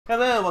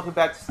Hello, welcome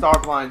back to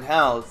Starblind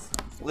Hells.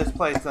 Let's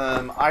play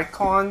some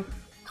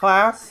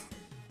Iconoclasts.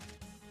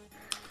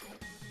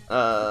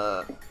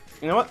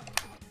 You know what?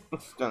 I'm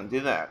just gonna do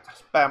that.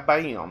 Bam,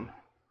 bam.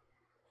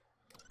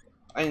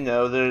 I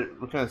know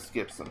that we're gonna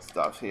skip some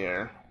stuff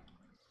here,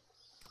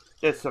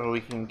 just so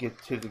we can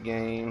get to the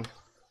game.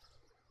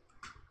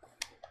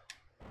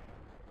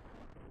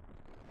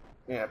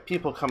 Yeah,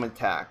 people come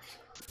attack.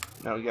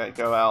 Now we gotta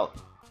go out.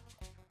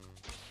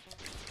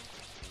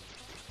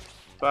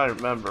 If I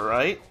remember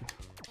right.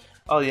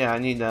 Oh yeah, I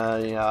need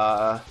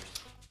a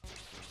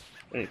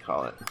what do you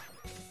call it?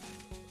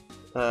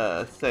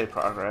 Save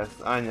progress.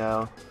 I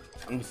know.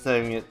 I'm just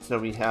saving it so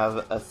we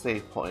have a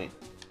save point.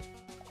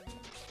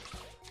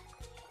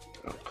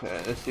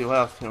 Okay, let's see what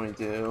else can we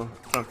do.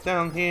 Jump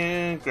down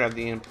here, grab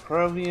the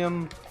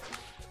improvium.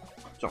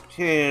 Jump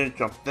here,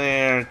 jump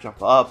there,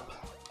 jump up.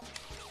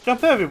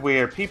 Jump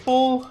everywhere,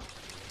 people!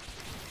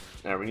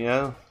 There we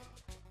go.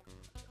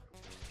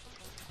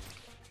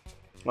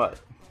 What?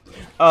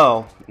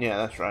 Oh, yeah,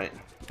 that's right.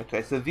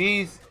 Okay, so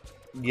these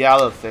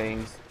yellow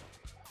things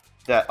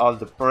that are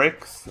the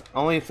bricks,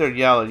 only if they're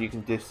yellow you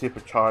can just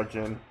supercharge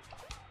them.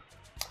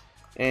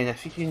 And I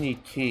think you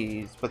need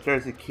keys, but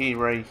there's a key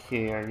right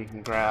here you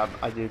can grab,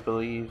 I do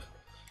believe,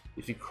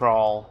 if you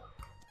crawl.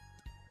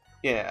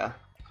 Yeah.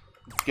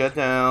 Go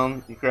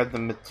down, you grab the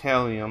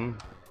metallium,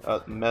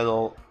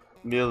 metal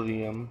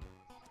ilium,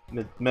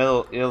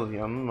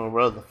 or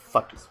whatever the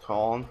fuck it's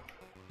called.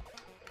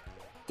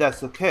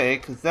 That's okay,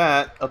 because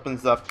that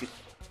opens up the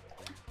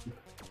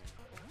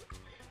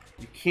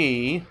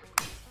key,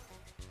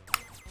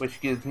 which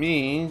gives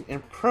me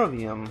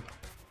improvium.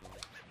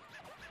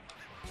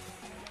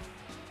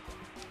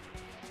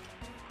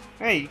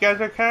 Hey, you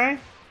guys okay?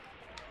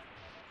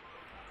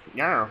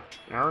 No,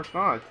 it's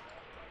not.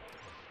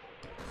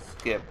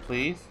 Skip,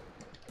 please.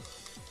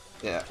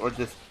 Yeah, or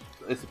just,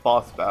 it's a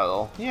boss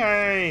battle.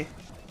 Yay!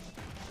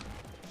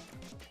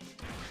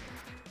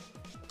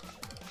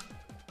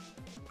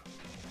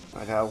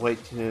 I gotta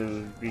wait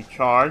to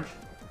recharge.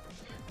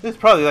 This is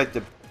probably like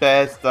the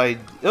best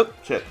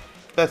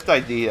best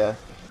idea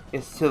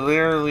is to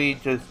literally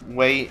just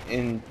wait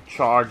and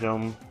charge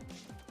him.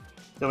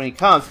 So when he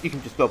comes, you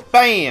can just go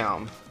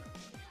BAM!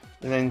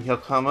 And then he'll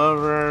come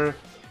over, and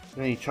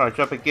then you charge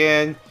up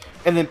again,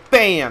 and then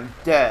BAM!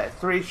 Dead.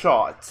 3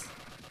 shots.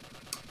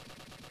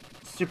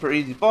 Super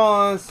easy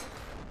boss.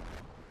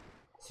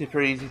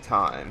 Super easy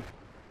time.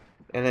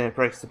 And then it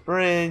breaks the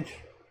bridge.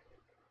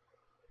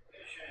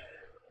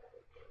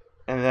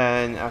 And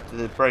then after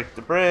they break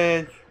the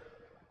bridge,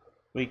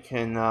 we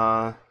can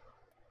I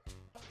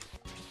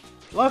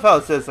love how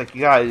it says like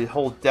you gotta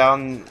hold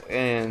down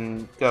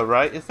and go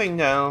right. It's like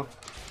no,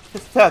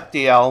 just tap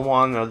the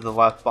L1 or the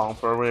left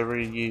bumper, whatever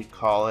you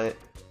call it.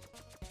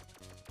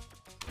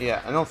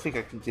 Yeah, I don't think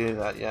I can do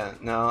that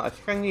yet. No, I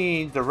think I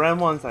need the red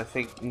ones. I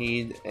think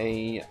need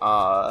a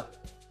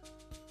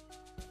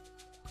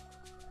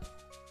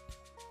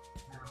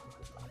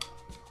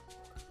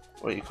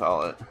what do you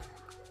call it?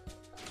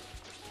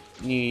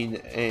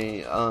 Need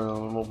a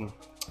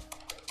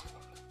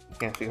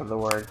can't think of the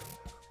word.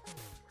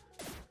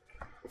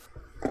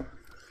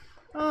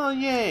 Oh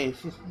yay,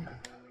 she's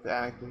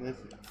back in this.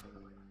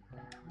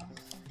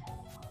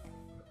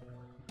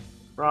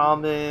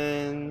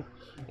 Robin,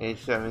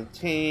 age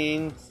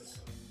 17.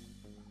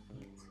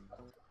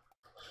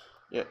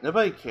 Yeah,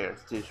 nobody cares,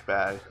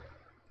 douchebag.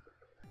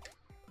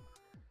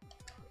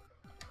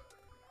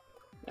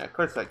 Yeah, of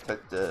course I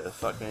took the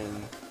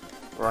fucking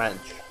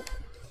wrench.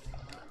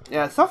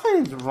 Yeah,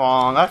 something's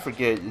wrong. I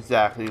forget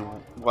exactly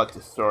what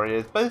the story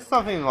is, but it's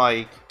something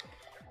like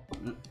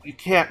you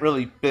can't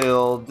really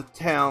build. The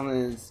town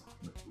is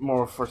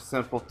more for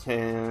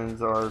simpletons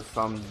or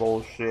some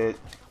bullshit.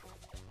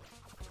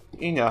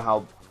 You know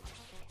how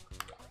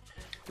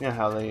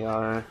they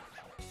are.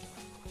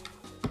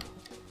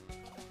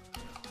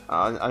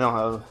 I don't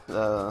have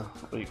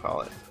what do you call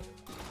it?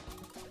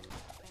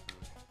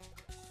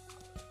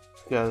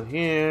 Go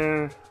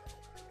here.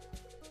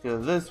 Go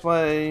this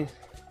way.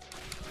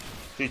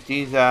 Shoot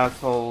these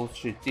assholes,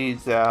 shoot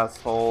these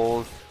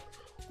assholes.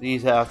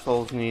 These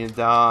assholes need to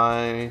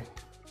die.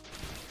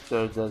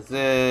 So does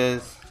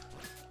this.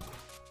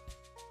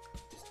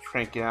 Just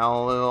crank it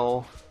out a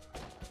little.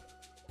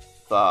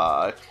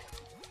 Fuck.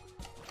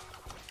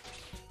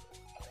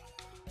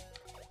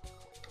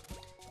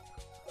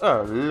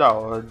 Oh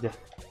lord.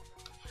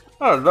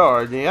 Oh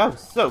lordy, I'm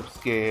so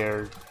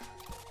scared.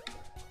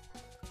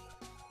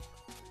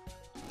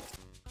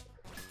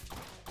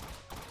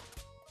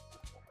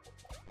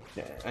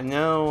 Okay, I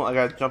know I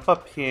gotta jump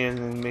up here and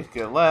then make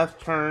a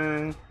left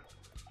turn.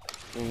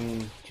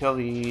 And kill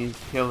these,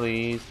 kill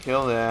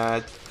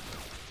that.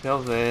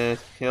 Kill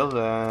this, kill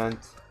that.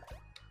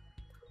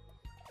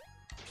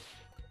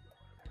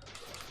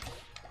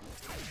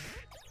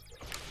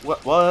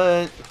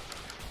 What?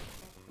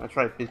 That's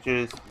right,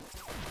 bitches.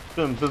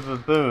 Boom, boom,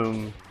 boom,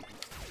 boom.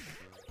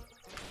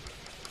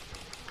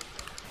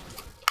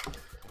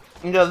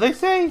 You know, they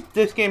say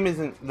this game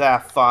isn't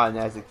that fun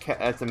as a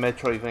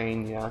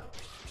Metroidvania.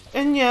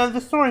 And yeah,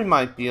 the story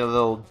might be a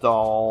little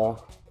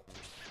dull.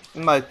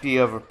 It might be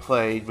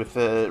overplayed with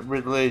a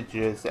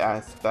religious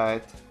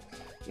aspect.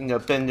 You know,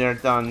 been there,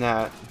 done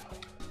that.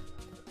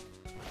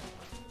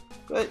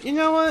 But you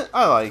know what?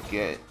 I like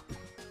it.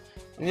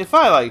 And if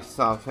I like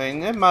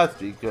something, it must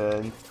be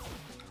good.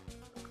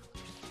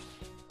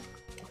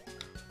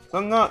 So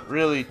I'm not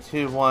really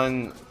too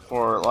one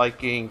for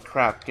liking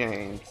crap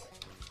games.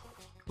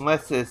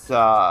 Unless it's,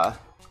 oh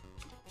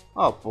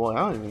boy, I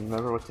don't even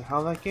remember what the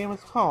hell that game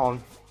was called.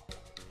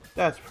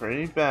 That's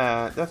pretty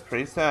bad. That's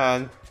pretty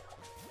sad.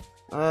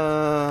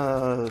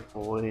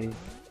 Boy.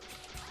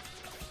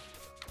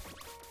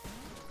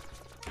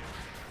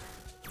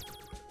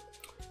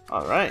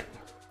 Alright.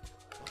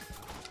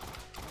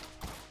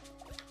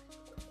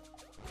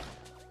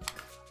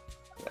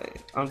 Okay.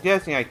 I'm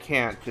guessing I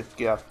can't just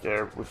get up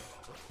there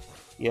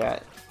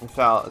yet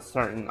without a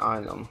certain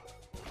item.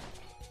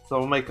 So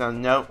we'll make a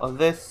note of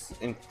this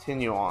and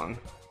continue on.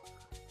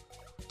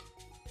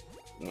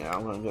 Yeah,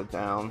 I'm gonna go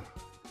down.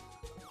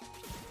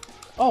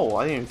 Oh,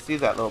 I didn't even see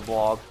that little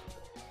blob.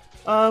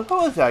 What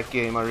was that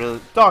game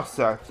Dark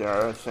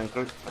Sector, I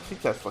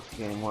think that's what the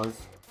game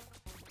was.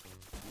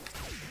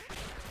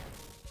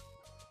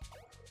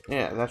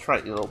 Yeah, that's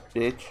right, you little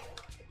bitch.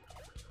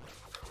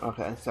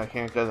 Okay, so I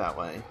can't go that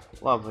way.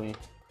 Lovely.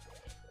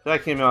 So I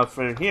came out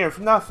from here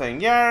for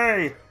nothing.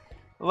 Yay! I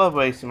love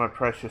wasting my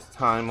precious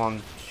time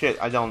on shit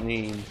I don't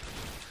need.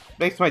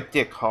 Makes my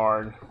dick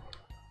hard.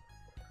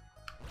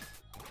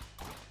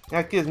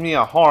 That gives me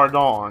a hard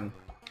on.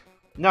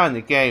 Not in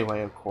the gay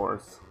way, of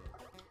course.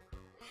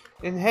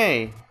 And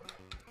hey,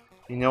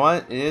 you know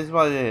what? It is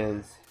what it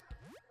is.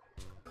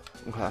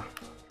 Okay.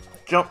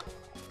 Jump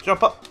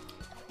up.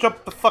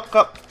 Jump the fuck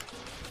up.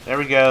 There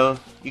we go.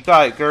 You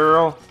got it,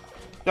 girl.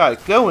 Got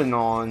it going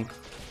on.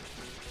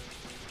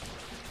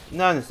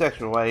 Not in a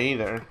sexual way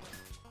either.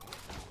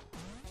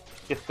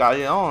 Just got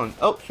it on.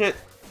 Oh shit.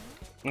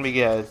 Let me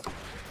guess.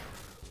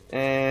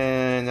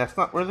 And that's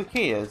not where the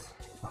key is.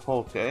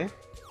 Okay.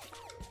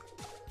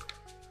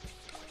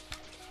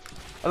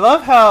 I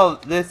love how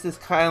this is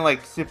kind of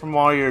like Super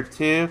Mario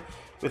 2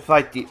 with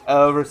like the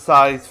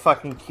oversized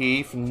fucking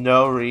key for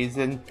no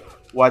reason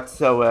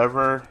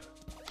whatsoever.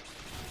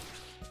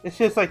 It's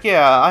just like,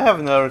 yeah, I have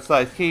an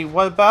oversized key,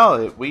 what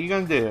about it? What are you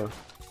gonna do?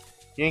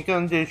 You ain't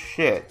gonna do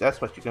shit, that's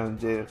what you're gonna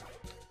do.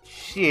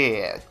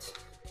 Shit.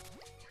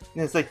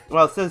 And it's like,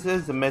 well, since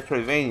this is a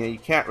Metroidvania, you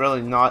can't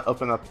really not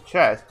open up the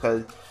chest,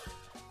 because,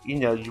 you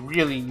know, you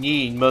really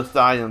need most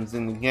items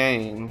in the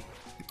game.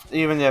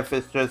 Even if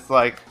it's just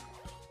like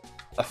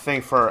a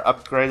thing for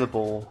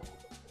upgradable.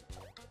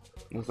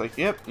 It's like,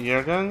 yep,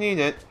 you're gonna need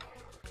it.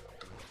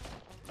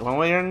 One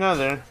way or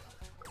another.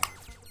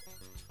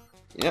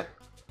 Yep.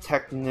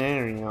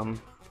 Technarium.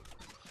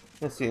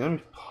 Let's see, let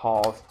me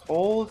pause.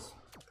 Tolls?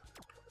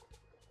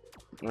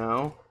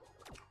 No.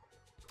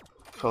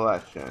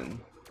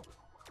 Collection.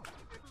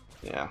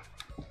 Yeah.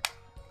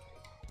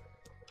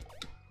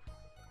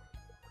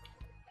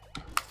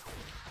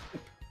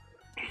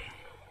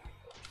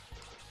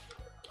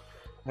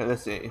 Okay,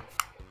 let's see.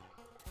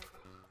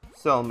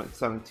 Settlement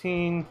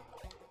 17.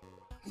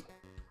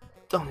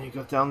 Don't need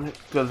to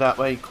go that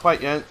way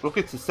quite yet. We'll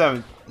get to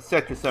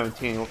Sector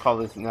 17. We'll call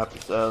this an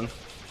episode.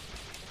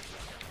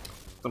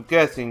 I'm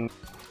guessing.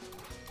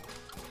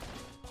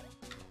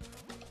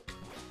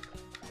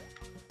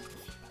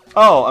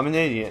 Oh, I'm an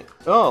idiot.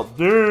 Oh,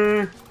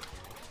 brr,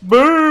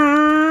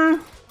 brr.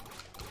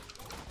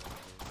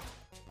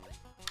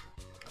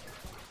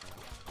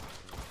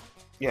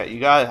 Yeah, you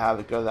gotta have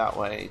it go that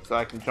way, so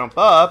I can jump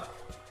up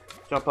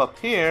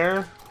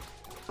here,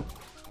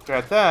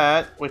 grab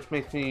that, which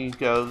makes me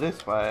go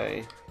this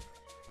way.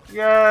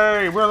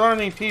 Yay, we're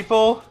learning,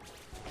 people.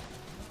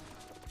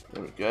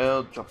 There we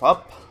go, jump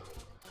up.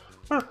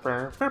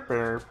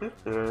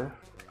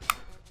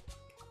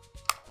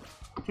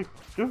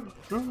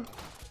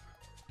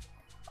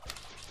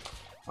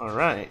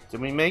 Alright,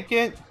 did we make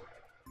it?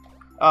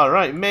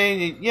 Alright,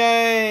 made it,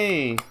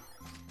 yay!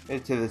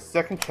 Into the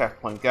second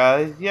checkpoint,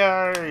 guys,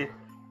 yay!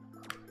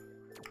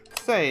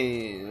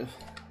 Save.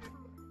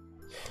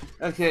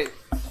 Okay,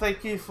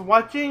 thank you for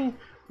watching.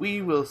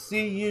 We will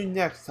see you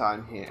next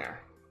time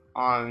here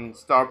on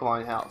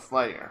Starblind House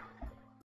later.